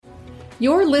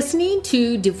You're listening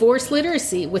to Divorce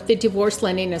Literacy with the Divorce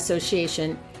Lending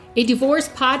Association, a divorce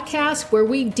podcast where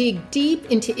we dig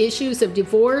deep into issues of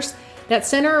divorce that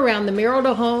center around the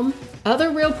marital home,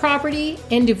 other real property,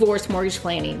 and divorce mortgage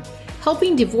planning,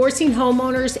 helping divorcing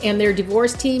homeowners and their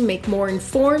divorce team make more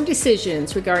informed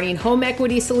decisions regarding home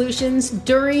equity solutions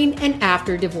during and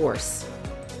after divorce.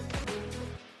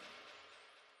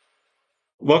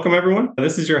 Welcome, everyone.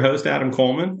 This is your host, Adam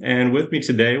Coleman, and with me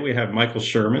today we have Michael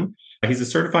Sherman. He's a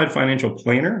certified financial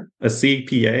planner, a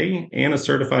CPA, and a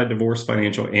certified divorce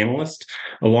financial analyst,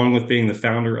 along with being the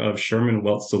founder of Sherman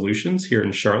Wealth Solutions here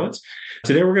in Charlotte.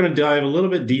 Today, we're going to dive a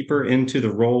little bit deeper into the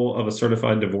role of a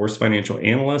certified divorce financial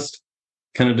analyst,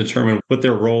 kind of determine what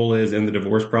their role is in the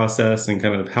divorce process and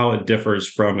kind of how it differs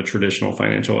from a traditional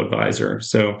financial advisor.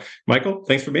 So, Michael,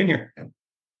 thanks for being here.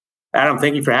 Adam,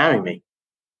 thank you for having me.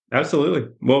 Absolutely.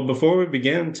 Well, before we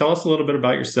begin, tell us a little bit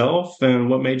about yourself and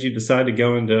what made you decide to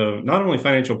go into not only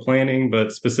financial planning,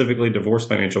 but specifically divorce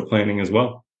financial planning as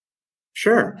well.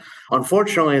 Sure.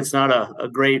 Unfortunately, it's not a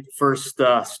great first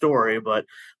story, but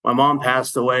my mom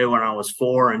passed away when I was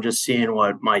 4, and just seeing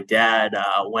what my dad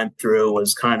went through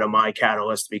was kind of my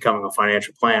catalyst to becoming a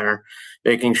financial planner,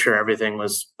 making sure everything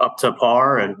was up to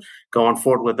par and going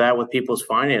forward with that with people's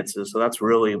finances. So that's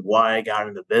really why I got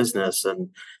into business. And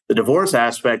the divorce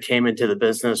aspect came into the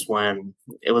business when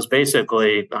it was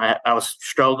basically, I was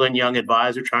struggling young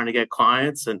advisor trying to get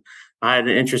clients, and I had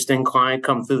an interesting client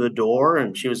come through the door,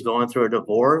 and she was going through a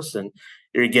divorce, and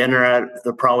you're getting her at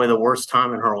probably the worst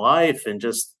time in her life. And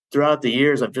just throughout the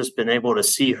years, I've just been able to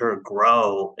see her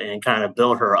grow and kind of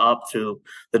build her up through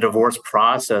the divorce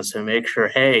process and make sure,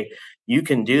 hey, you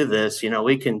can do this. You know,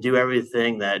 we can do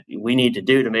everything that we need to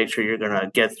do to make sure you're going to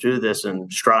get through this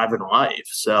and strive in life.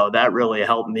 So that really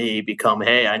helped me become,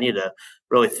 hey, I need to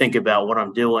really think about what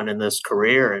I'm doing in this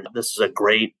career. And this is a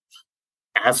great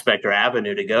aspect or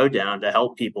avenue to go down to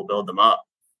help people build them up.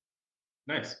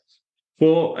 Nice.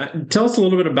 Well, tell us a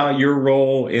little bit about your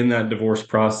role in that divorce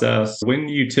process. When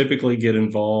do you typically get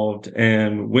involved,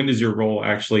 and when does your role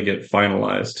actually get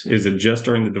finalized? Is it just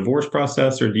during the divorce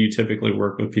process, or do you typically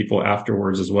work with people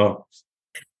afterwards as well?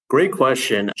 Great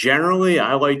question. Generally,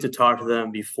 I like to talk to them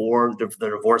before the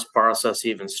divorce process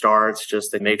even starts,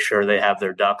 just to make sure they have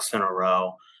their ducks in a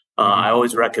row. I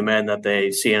always recommend that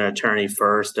they see an attorney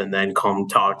first and then come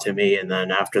talk to me. And then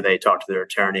after they talk to their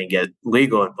attorney and get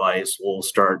legal advice, we'll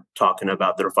start talking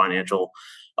about their financial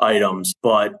items.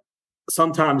 But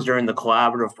sometimes during the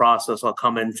collaborative process, I'll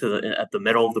come into at the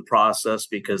middle of the process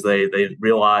because they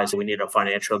realize we need a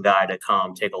financial guy to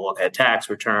come take a look at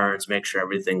tax returns, make sure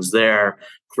everything's there,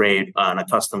 create a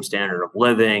custom standard of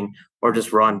living, or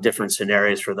just run different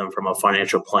scenarios for them from a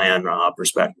financial plan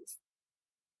perspective.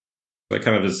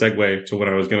 Kind of a segue to what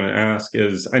I was going to ask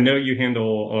is, I know you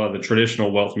handle the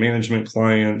traditional wealth management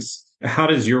clients. How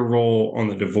does your role on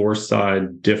the divorce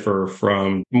side differ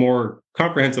from more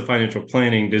comprehensive financial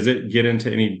planning? Does it get into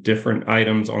any different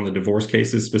items on the divorce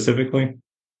cases specifically?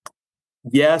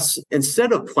 Yes.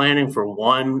 Instead of planning for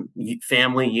one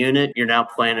family unit, you're now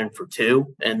planning for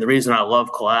 2. And the reason I love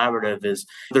collaborative is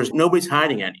nobody's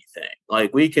hiding anything.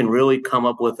 Like, we can really come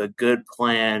up with a good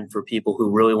plan for people who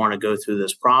really want to go through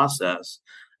this process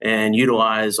and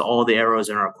utilize all the arrows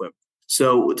in our equipment.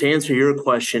 So to answer your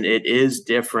question, it is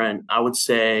different. I would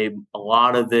say a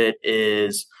lot of it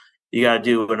is you got to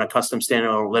do a custom standard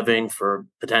of living for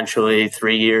potentially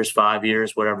 3 years, 5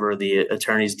 years, whatever the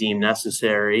attorneys deem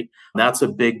necessary. That's a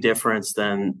big difference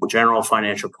than general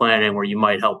financial planning, where you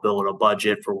might help build a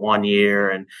budget for 1 year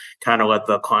and kind of let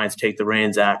the clients take the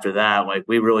reins after that. Like,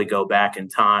 we really go back in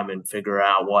time and figure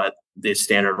out what the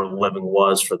standard of living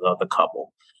was for the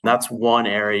couple. That's one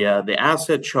area. The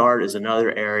asset chart is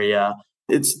another area.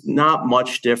 It's not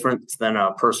much different than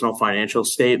a personal financial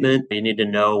statement. You need to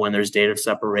know when there's date of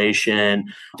separation,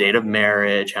 date of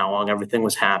marriage, how long everything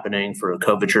was happening for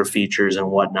coverture features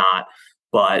and whatnot.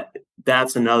 But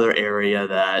that's another area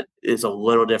that is a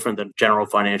little different than general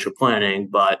financial planning.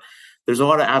 But there's a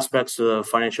lot of aspects of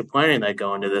financial planning that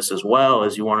go into this as well,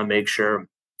 as you want to make sure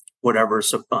whatever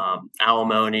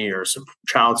alimony or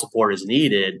child support is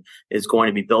needed is going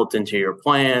to be built into your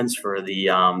plans for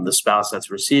the spouse that's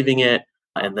receiving it.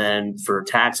 And then for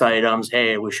tax items,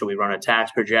 hey, should we run a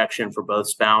tax projection for both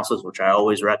spouses, which I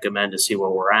always recommend to see where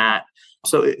we're at.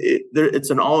 So it's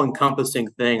an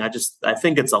all-encompassing thing. I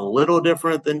think it's a little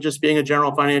different than just being a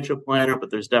general financial planner, but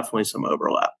there's definitely some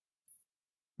overlap.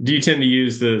 Do you tend to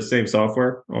use the same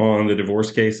software on the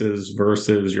divorce cases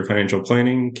versus your financial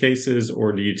planning cases,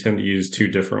 or do you tend to use 2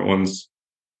 different ones?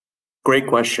 Great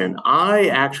question. I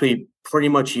actually pretty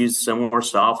much use similar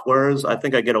softwares. I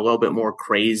think I get a little bit more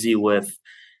crazy with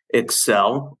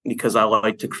Excel, because I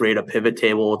like to create a pivot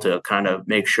table to kind of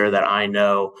make sure that I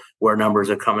know where numbers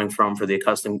are coming from for the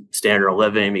accustomed standard of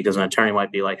living, because an attorney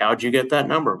might be like, how'd you get that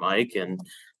number, Mike? And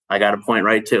I got to point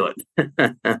right to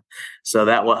it. So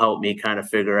that will help me kind of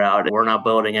figure out we're not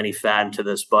building any fat into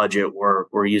this budget.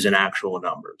 We're using actual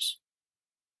numbers.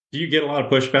 Do you get a lot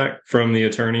of pushback from the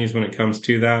attorneys when it comes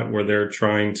to that, where they're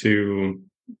trying to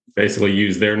basically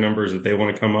use their numbers that they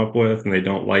want to come up with, and they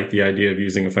don't like the idea of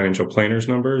using a financial planner's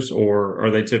numbers, or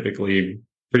are they typically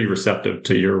pretty receptive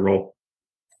to your role?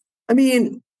 I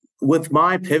mean, with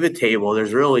my pivot table,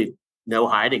 there's really no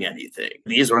hiding anything.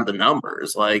 These are the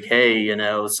numbers. Like, hey,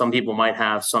 some people might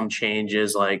have some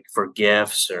changes like for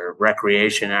gifts or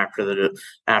recreation after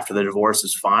the divorce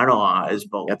is finalized.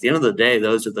 But at the end of the day,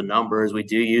 those are the numbers. We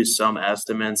do use some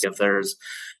estimates. If there's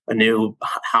a new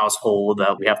household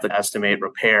that we have to estimate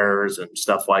repairs and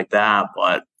stuff like that.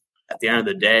 But at the end of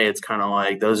the day, it's kind of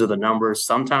like those are the numbers.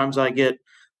 Sometimes I get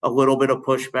a little bit of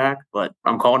pushback, but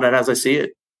I'm calling it as I see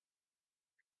it.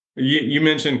 You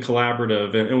mentioned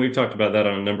collaborative, and we've talked about that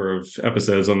on a number of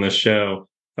episodes on this show.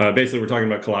 Basically, we're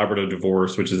talking about collaborative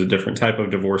divorce, which is a different type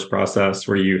of divorce process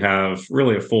where you have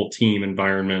really a full team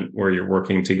environment where you're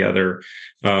working together,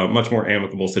 much more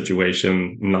amicable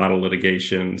situation, not a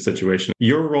litigation situation.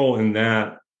 Your role in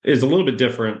that is a little bit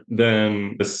different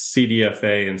than the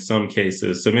CDFA in some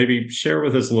cases. So maybe share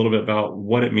with us a little bit about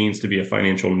what it means to be a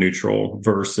financial neutral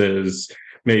versus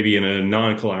maybe in a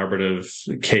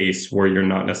non-collaborative case where you're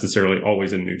not necessarily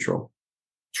always in neutral.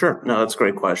 Sure. No, that's a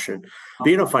great question.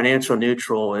 Being a financial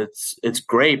neutral, it's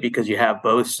great because you have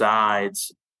both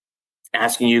sides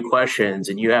asking you questions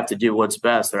and you have to do what's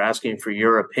best. They're asking for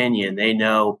your opinion. They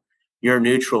know you're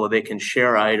neutral. They can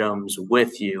share items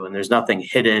with you and there's nothing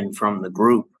hidden from the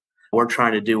group. We're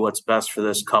trying to do what's best for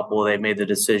this couple. They made the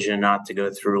decision not to go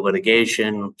through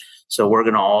litigation. So we're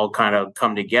going to all kind of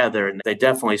come together, and they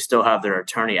definitely still have their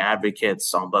attorney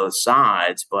advocates on both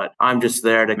sides. But I'm just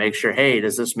there to make sure, hey,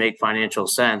 does this make financial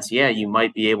sense? Yeah, you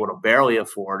might be able to barely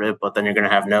afford it, but then you're going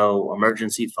to have no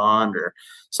emergency fund or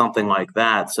something like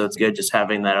that. So it's good just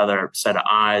having that other set of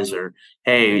eyes, or,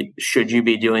 hey, should you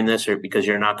be doing this, or because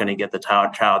you're not going to get the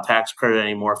child tax credit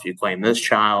anymore if you claim this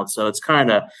child. So it's kind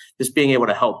of just being able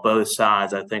to help both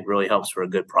sides, I think, really helps for a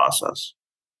good process.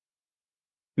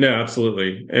 No,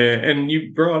 absolutely. And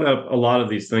you brought up a lot of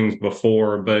these things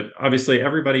before, but obviously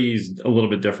everybody's a little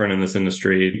bit different in this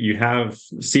industry. You have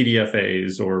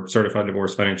CDFAs or certified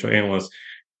divorce financial analysts.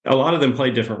 A lot of them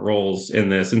play different roles in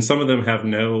this, and some of them have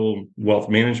no wealth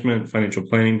management, financial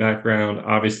planning background.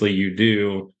 Obviously, you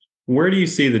do. Where do you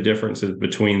see the differences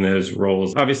between those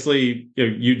roles? Obviously,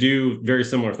 you do very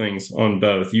similar things on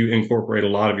both. You incorporate a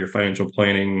lot of your financial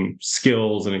planning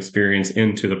skills and experience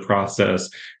into the process.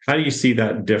 How do you see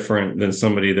that different than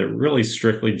somebody that really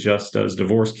strictly just does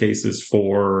divorce cases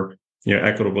for,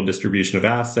 equitable distribution of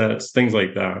assets, things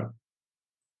like that?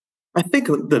 I think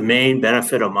the main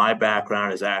benefit of my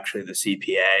background is actually the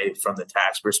CPA from the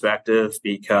tax perspective,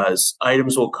 because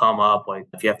items will come up like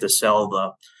if you have to sell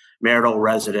the marital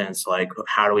residence, like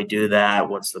how do we do that?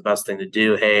 What's the best thing to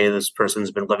do? Hey, this person's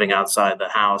been living outside the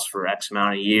house for X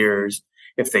amount of years.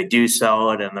 If they do sell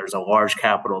it and there's a large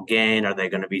capital gain, are they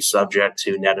going to be subject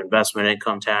to net investment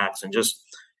income tax? And just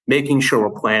making sure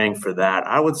we're planning for that.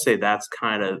 I would say that's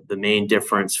kind of the main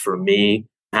difference for me,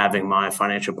 having my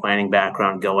financial planning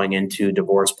background going into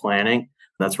divorce planning.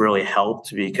 That's really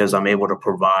helped because I'm able to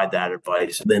provide that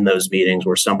advice in those meetings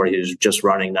where somebody who's just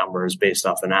running numbers based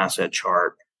off an asset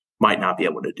chart might not be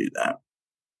able to do that.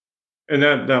 And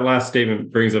that last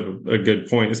statement brings up a good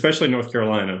point, especially in North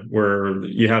Carolina, where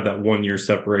you have that 1 year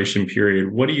separation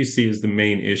period. What do you see as the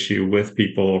main issue with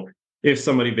people if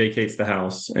somebody vacates the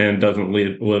house and doesn't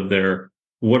live there?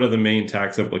 What are the main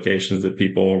tax implications that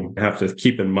people have to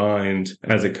keep in mind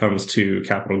as it comes to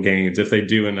capital gains if they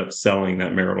do end up selling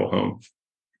that marital home?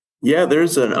 Yeah,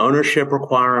 there's an ownership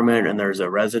requirement and there's a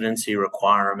residency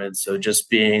requirement. So just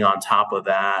being on top of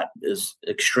that is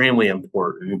extremely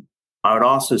important. I would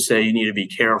also say you need to be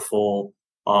careful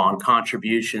on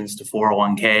contributions to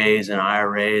 401ks and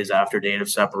IRAs after date of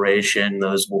separation.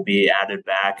 Those will be added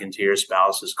back into your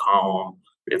spouse's column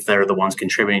if they're the ones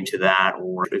contributing to that,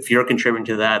 or if you're contributing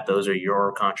to that, those are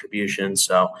your contributions.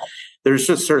 So there's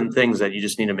just certain things that you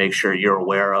just need to make sure you're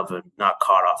aware of and not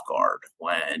caught off guard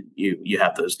when you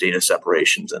have those data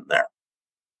separations in there.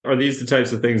 Are these the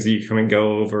types of things that you kind of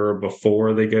go over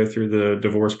before they go through the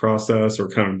divorce process, or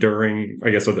kind of during, I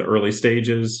guess, at the early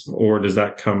stages, or does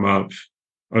that come up,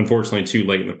 unfortunately, too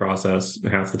late in the process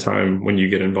half the time when you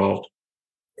get involved?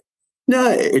 No,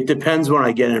 it depends when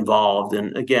I get involved.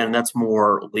 And again, that's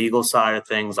more legal side of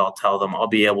things. I'll tell them, I'll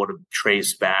be able to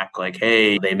trace back like,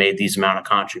 hey, they made these amount of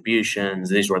contributions.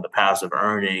 These were the passive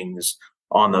earnings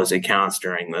on those accounts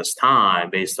during this time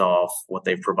based off what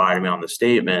they've provided me on the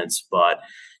statements. But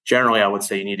generally, I would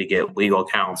say you need to get legal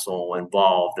counsel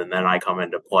involved, and then I come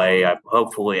into play.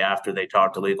 Hopefully, after they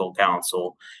talk to legal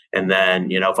counsel, and then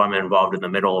if I'm involved in the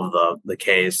middle of the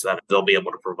case, that they'll be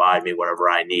able to provide me whatever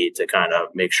I need to kind of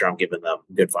make sure I'm giving them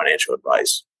good financial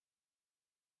advice.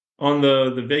 On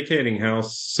the vacating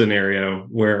house scenario,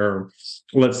 where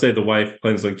let's say the wife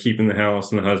plans on keeping the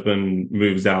house and the husband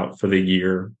moves out for the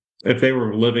year, if they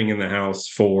were living in the house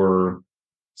for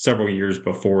several years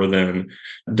before then,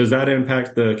 does that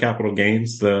impact the capital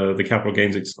gains, the capital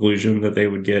gains exclusion that they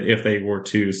would get if they were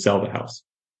to sell the house?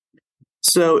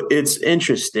 So it's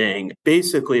interesting.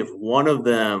 Basically, if one of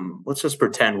them, let's just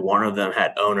pretend one of them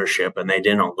had ownership and they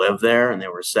didn't live there and they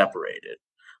were separated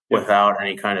without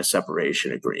any kind of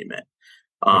separation agreement.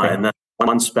 Okay. And then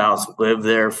one spouse lived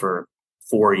there for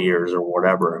 4 years or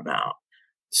whatever amount.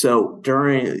 So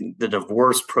during the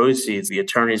divorce proceeds, the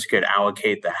attorneys could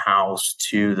allocate the house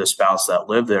to the spouse that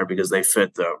lived there because they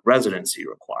fit the residency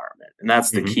requirement. And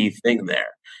that's the key thing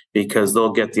there, because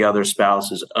they'll get the other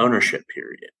spouse's ownership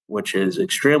period, which is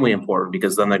extremely important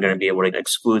because then they're going to be able to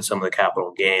exclude some of the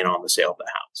capital gain on the sale of the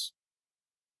house.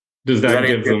 Does that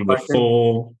give them the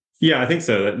full? Yeah, I think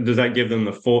so. Does that give them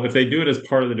the full? If they do it as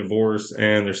part of the divorce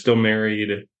and they're still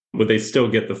married, would they still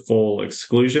get the full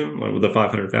exclusion, like with the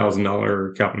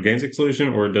 $500,000 capital gains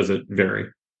exclusion, or does it vary?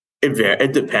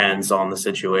 It depends on the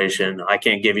situation. I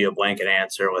can't give you a blanket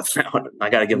answer I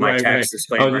got to give my tax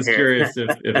disclaimer. I was just curious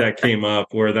if that came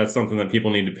up, where that's something that people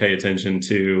need to pay attention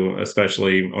to,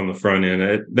 especially on the front end.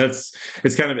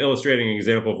 It's kind of illustrating an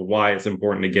example of why it's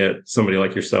important to get somebody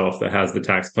like yourself that has the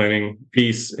tax planning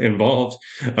piece involved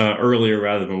earlier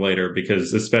rather than later,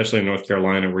 because especially in North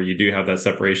Carolina, where you do have that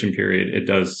separation period, it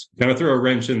does kind of throw a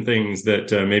wrench in things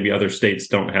that maybe other states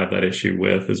don't have that issue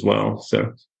with as well.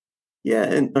 So. Yeah,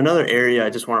 and another area I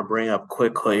just want to bring up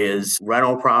quickly is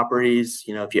rental properties.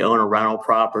 If you own a rental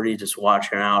property, just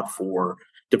watching out for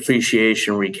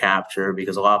depreciation recapture,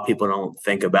 because a lot of people don't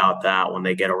think about that when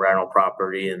they get a rental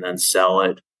property and then sell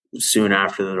it soon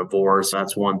after the divorce.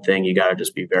 That's one thing you got to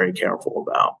just be very careful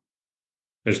about.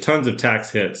 There's tons of tax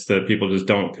hits that people just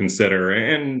don't consider.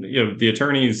 And, the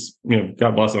attorneys,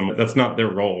 God bless them, that's not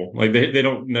their role. Like they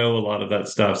don't know a lot of that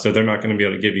stuff. So they're not going to be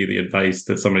able to give you the advice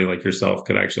that somebody like yourself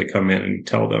could actually come in and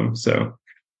tell them. So.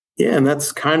 Yeah. And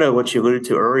that's kind of what you alluded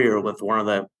to earlier with one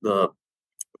of the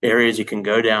areas you can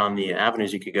go down, the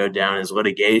avenues you could go down is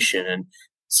litigation. And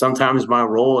sometimes my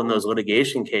role in those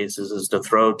litigation cases is to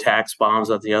throw tax bombs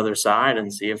at the other side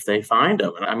and see if they find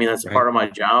them. And I mean, that's part of my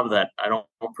job that I don't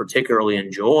particularly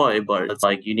enjoy, but it's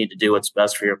like you need to do what's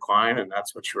best for your client, and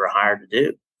that's what you were hired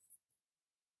to do.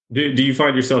 Do you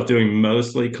find yourself doing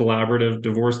mostly collaborative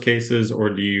divorce cases, or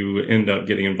do you end up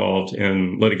getting involved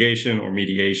in litigation or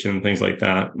mediation, things like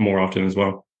that more often as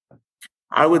well?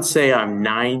 I would say I'm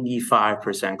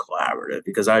 95% collaborative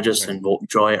because I just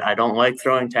enjoy it. I don't like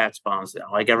throwing tax bombs.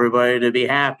 I like everybody to be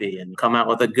happy and come out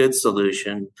with a good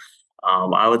solution.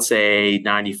 I would say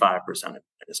 95% of it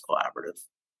is collaborative.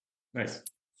 Nice.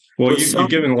 Well, you've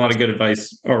given a lot of good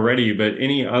advice already, but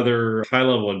any other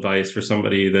high-level advice for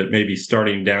somebody that may be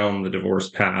starting down the divorce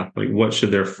path? Like, what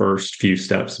should their first few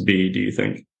steps be, do you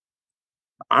think?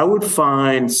 I would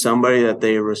find somebody that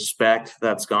they respect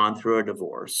that's gone through a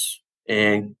divorce,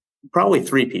 and probably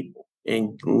 3 people,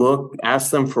 and ask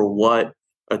them for what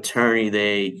attorney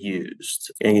they used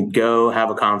and go have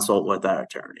a consult with that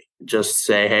attorney. Just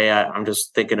say, hey, I'm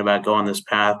just thinking about going this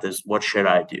path. What should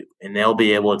I do? And they'll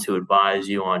be able to advise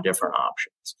you on different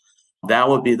options. That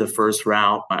would be the first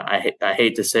route. I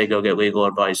hate to say go get legal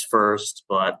advice first,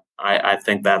 but I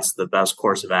think that's the best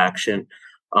course of action.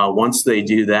 Once they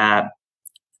do that,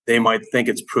 they might think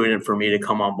it's prudent for me to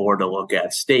come on board to look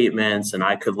at statements, and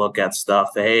I could look at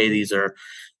stuff. Hey,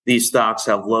 these stocks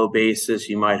have low basis.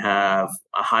 You might have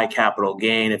a high capital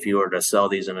gain if you were to sell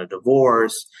these in a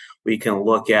divorce. We can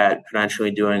look at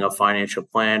potentially doing a financial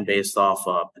plan based off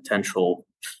a potential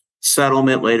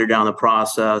settlement later down the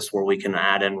process, where we can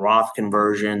add in Roth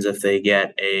conversions if they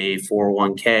get a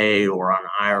 401k or an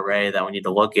IRA that we need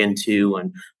to look into.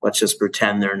 And let's just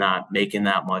pretend they're not making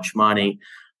that much money.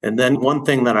 And then one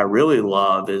thing that I really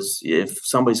love is if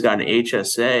somebody's got an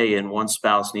HSA and one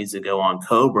spouse needs to go on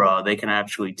COBRA, they can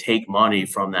actually take money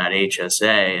from that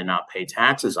HSA and not pay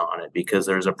taxes on it because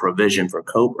there's a provision for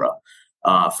COBRA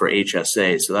for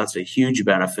HSA. So that's a huge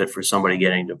benefit for somebody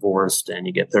getting divorced, and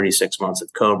you get 36 months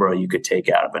of COBRA you could take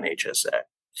out of an HSA.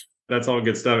 That's all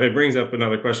good stuff. It brings up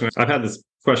another question. I've had this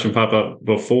question pop up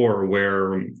before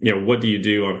where, what do you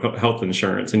do on health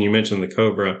insurance? And you mentioned the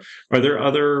COBRA. Are there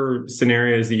other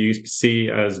scenarios that you see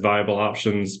as viable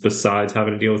options besides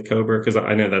having to deal with COBRA? Because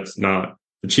I know that's not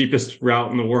the cheapest route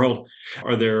in the world.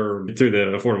 Are there, through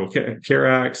the Affordable Care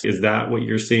Act, is that what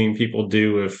you're seeing people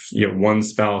do if, one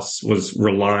spouse was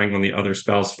relying on the other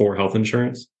spouse for health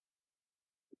insurance?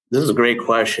 This is a great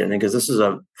question because this is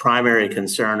a primary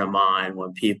concern of mine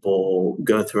when people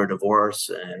go through a divorce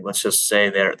and let's just say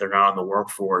they're not in the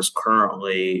workforce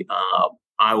currently.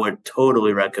 I would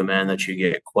totally recommend that you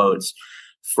get quotes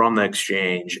from the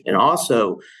exchange. And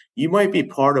also, you might be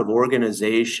part of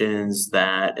organizations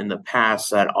that in the past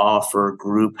that offer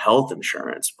group health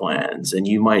insurance plans, and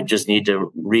you might just need to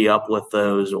re-up with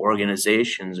those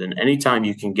organizations. And anytime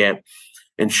you can get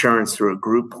insurance through a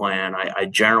group plan, I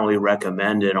generally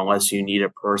recommend it unless you need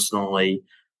it personally.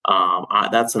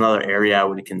 That's another area I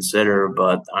would consider,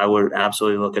 but I would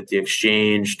absolutely look at the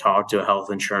exchange, talk to a health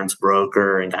insurance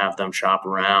broker and have them shop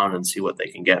around and see what they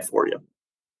can get for you.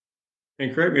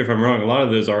 And correct me if I'm wrong, a lot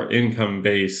of those are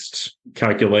income-based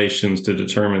calculations to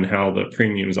determine how the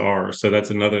premiums are. So that's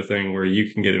another thing where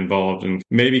you can get involved and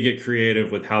maybe get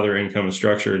creative with how their income is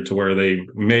structured to where they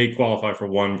may qualify for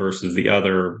one versus the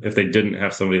other. If they didn't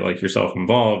have somebody like yourself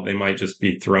involved, they might just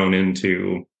be thrown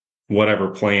into whatever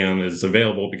plan is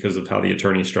available because of how the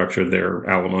attorney structured their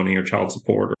alimony or child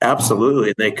support.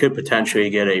 Absolutely. They could potentially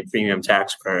get a premium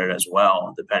tax credit as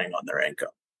well, depending on their income.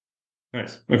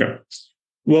 Nice. Okay.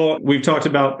 Well, we've talked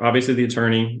about obviously the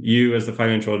attorney, you as the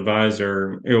financial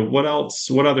advisor. What else?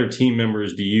 What other team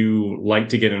members do you like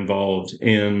to get involved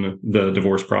in the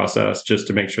divorce process just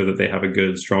to make sure that they have a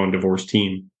good, strong divorce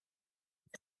team?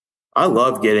 I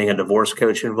love getting a divorce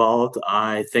coach involved.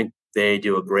 I think they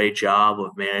do a great job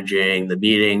of managing the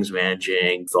meetings,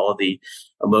 managing all the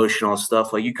emotional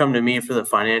stuff. Like you come to me for the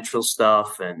financial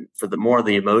stuff and for the more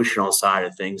the emotional side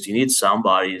of things, you need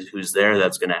somebody who's there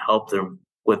that's going to help them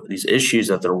with these issues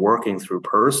that they're working through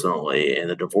personally. And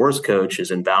the divorce coach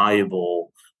is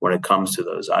invaluable when it comes to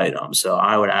those items. So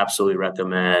I would absolutely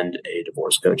recommend a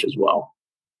divorce coach as well.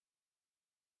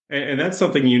 And that's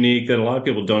something unique that a lot of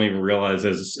people don't even realize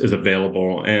is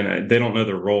available, and they don't know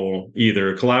their role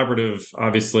either. Collaborative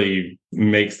obviously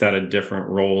makes that a different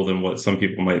role than what some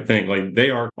people might think. Like they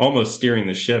are almost steering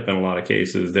the ship in a lot of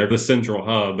cases. They're the central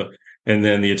hub, and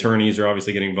then the attorneys are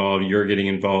obviously getting involved. You're getting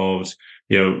involved.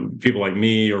 People like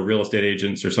me or real estate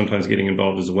agents are sometimes getting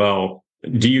involved as well.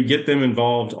 Do you get them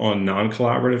involved on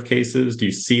non-collaborative cases? Do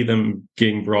you see them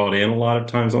getting brought in a lot of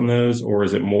times on those, or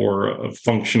is it more a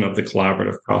function of the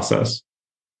collaborative process?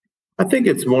 I think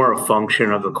it's more a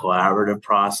function of the collaborative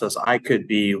process. I could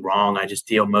be wrong. I just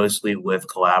deal mostly with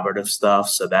collaborative stuff.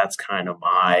 So that's kind of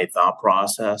my thought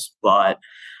process. But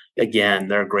again,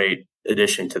 they're a great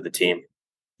addition to the team.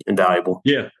 Invaluable.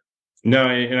 Yeah. No,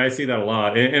 and I see that a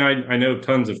lot. And I know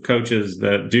tons of coaches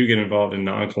that do get involved in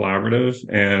non-collaborative.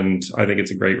 And I think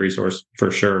it's a great resource for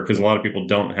sure, because a lot of people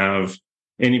don't have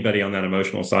anybody on that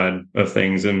emotional side of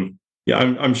things. And yeah,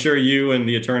 I'm sure you and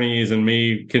the attorneys and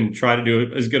me can try to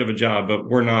do as good of a job, but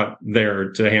we're not there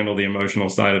to handle the emotional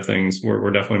side of things. We're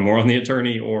definitely more on the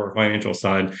attorney or financial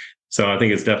side. So I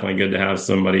think it's definitely good to have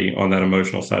somebody on that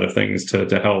emotional side of things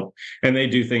to help. And they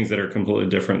do things that are completely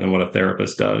different than what a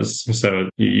therapist does. So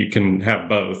you can have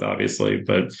both, obviously,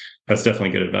 but that's definitely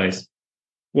good advice.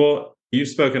 Well, you've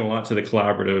spoken a lot to the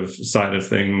collaborative side of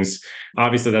things.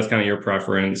 Obviously, that's kind of your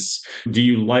preference. Do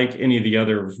you like any of the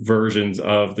other versions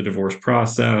of the divorce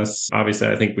process? Obviously,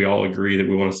 I think we all agree that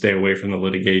we want to stay away from the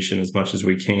litigation as much as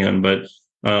we can, but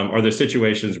are there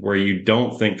situations where you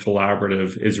don't think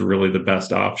collaborative is really the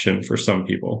best option for some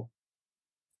people?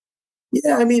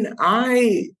 Yeah, I mean,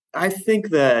 I think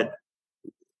that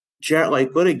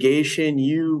like litigation,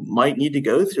 you might need to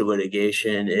go through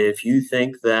litigation if you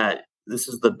think that this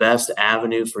is the best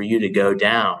avenue for you to go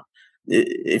down.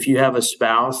 If you have a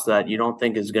spouse that you don't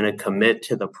think is going to commit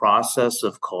to the process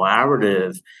of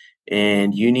collaborative,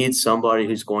 and you need somebody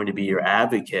who's going to be your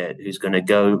advocate, who's going to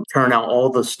go turn out all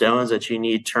the stones that you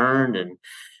need turned and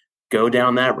go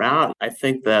down that route. I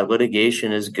think that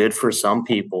litigation is good for some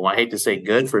people. I hate to say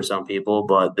good for some people,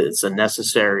 but it's a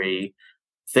necessary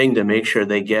thing to make sure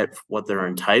they get what they're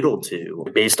entitled to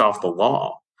based off the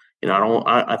law.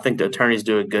 I think the attorneys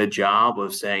do a good job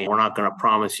of saying, we're not going to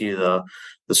promise you the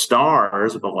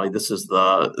stars, but like this is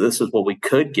what we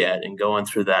could get, and going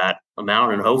through that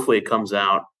amount, and hopefully it comes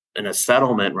out in a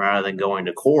settlement rather than going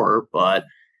to court. But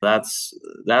that's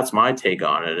my take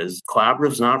on it. Is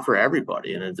collaborative is not for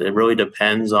everybody, and it really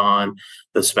depends on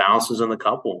the spouses and the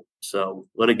couple. So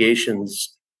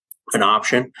litigation's an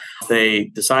option. If they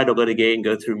decide to litigate and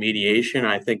go through mediation,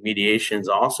 I think mediation is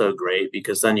also great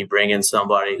because then you bring in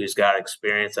somebody who's got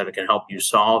experience that can help you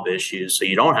solve issues so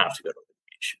you don't have to go to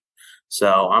litigation.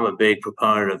 So I'm a big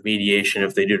proponent of mediation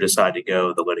if they do decide to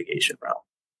go the litigation route.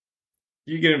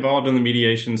 Do you get involved in the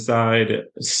mediation side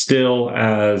still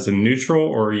as a neutral,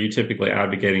 or are you typically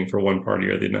advocating for one party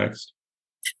or the next?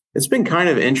 It's been kind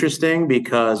of interesting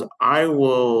because I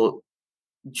will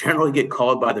generally get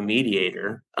called by the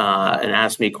mediator and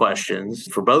ask me questions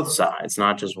for both sides,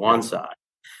 not just one side.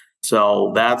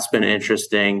 So that's been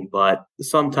interesting, but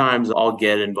sometimes I'll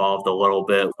get involved a little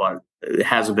bit, but it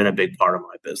hasn't been a big part of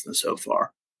my business so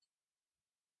far.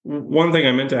 One thing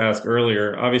I meant to ask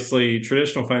earlier, obviously,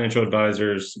 traditional financial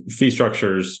advisors, fee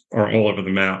structures are all over the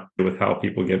map with how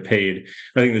people get paid.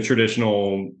 I think the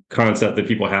traditional concept that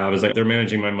people have is like, they're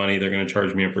managing my money, they're going to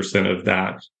charge me a percent of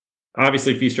that.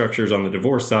 Obviously, fee structures on the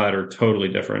divorce side are totally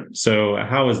different. So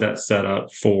how is that set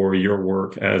up for your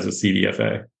work as a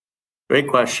CDFA? Great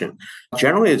question.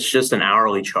 Generally, it's just an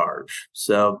hourly charge.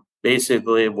 So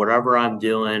basically, whatever I'm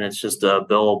doing, it's just a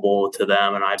billable to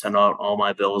them, and I send out all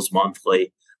my bills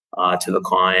monthly to the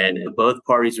client. Both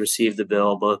parties receive the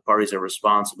bill. Both parties are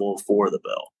responsible for the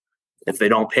bill. If they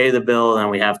don't pay the bill, then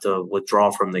we have to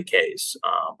withdraw from the case.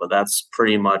 But that's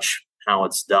pretty much how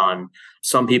it's done.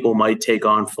 Some people might take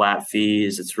on flat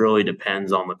fees. It really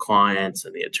depends on the clients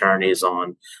and the attorneys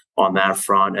on that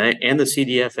front, and the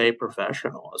CDFA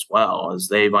professional as well, as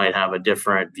they might have a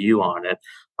different view on it.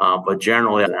 But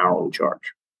generally, an hourly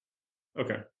charge.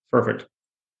 Okay, perfect.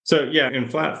 So yeah, in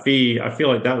flat fee, I feel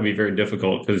like that would be very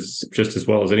difficult because just as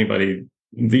well as anybody,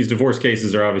 these divorce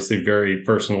cases are obviously very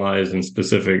personalized and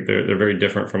specific. They're very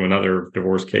different from another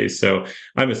divorce case. So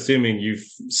I'm assuming you've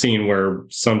seen where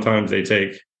sometimes they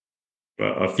take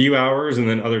a few hours and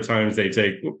then other times they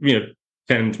take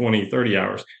 10, 20, 30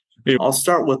 hours. I'll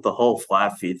start with the whole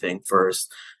flat fee thing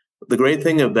first. The great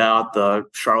thing about the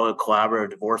Charlotte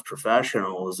Collaborative Divorce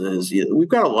Professionals is we've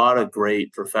got a lot of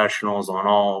great professionals on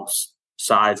all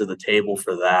sides of the table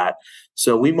for that.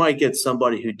 So we might get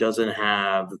somebody who doesn't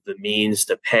have the means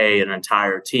to pay an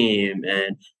entire team.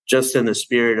 And just in the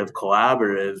spirit of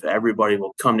collaborative, everybody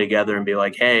will come together and be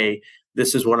like, hey,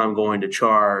 this is what I'm going to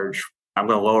charge. I'm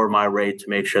going to lower my rate to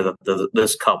make sure that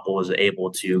this couple is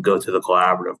able to go through the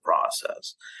collaborative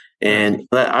process. And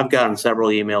I've gotten several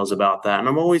emails about that. And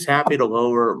I'm always happy to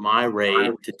lower my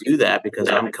rate to do that because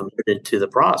I'm committed to the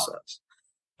process.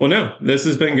 Well, no, this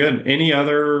has been good. Any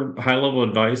other high-level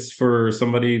advice for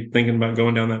somebody thinking about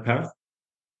going down that path?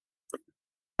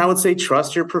 I would say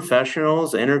trust your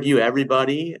professionals, interview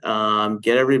everybody,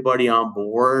 get everybody on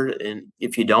board. And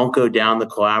if you don't go down the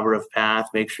collaborative path,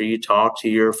 make sure you talk to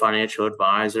your financial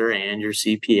advisor and your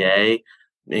CPA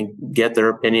and get their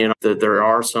opinion. That there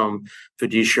are some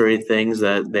fiduciary things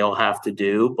that they'll have to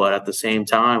do, but at the same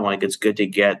time, like, it's good to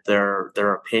get their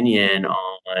opinion on,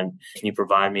 can you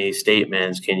provide me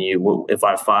statements? If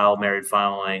I file married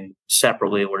filing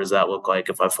separately, what does that look like?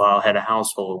 If I file head of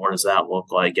household, what does that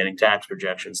look like? Getting tax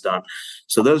projections done.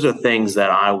 So those are things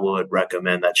that I would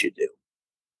recommend that you do.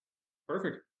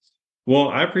 Perfect. Well,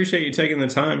 I appreciate you taking the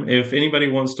time. If anybody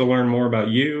wants to learn more about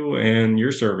you and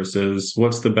your services,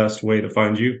 what's the best way to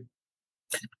find you?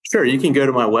 Sure. You can go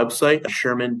to my website,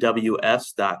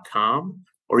 shermanws.com,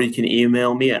 or you can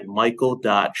email me at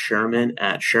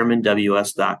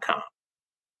michael.sherman@shermanws.com.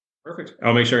 Perfect.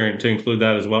 I'll make sure to include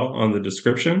that as well on the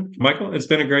description. Michael, it's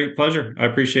been a great pleasure. I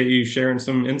appreciate you sharing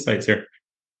some insights here.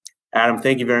 Adam,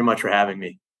 thank you very much for having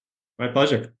me. My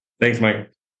pleasure. Thanks, Michael.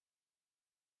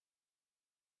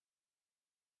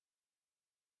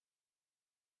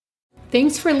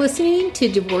 Thanks for listening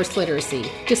to Divorce Literacy.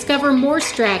 Discover more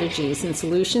strategies and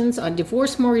solutions on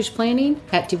divorce mortgage planning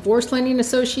at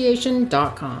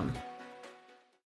divorcelendingassociation.com.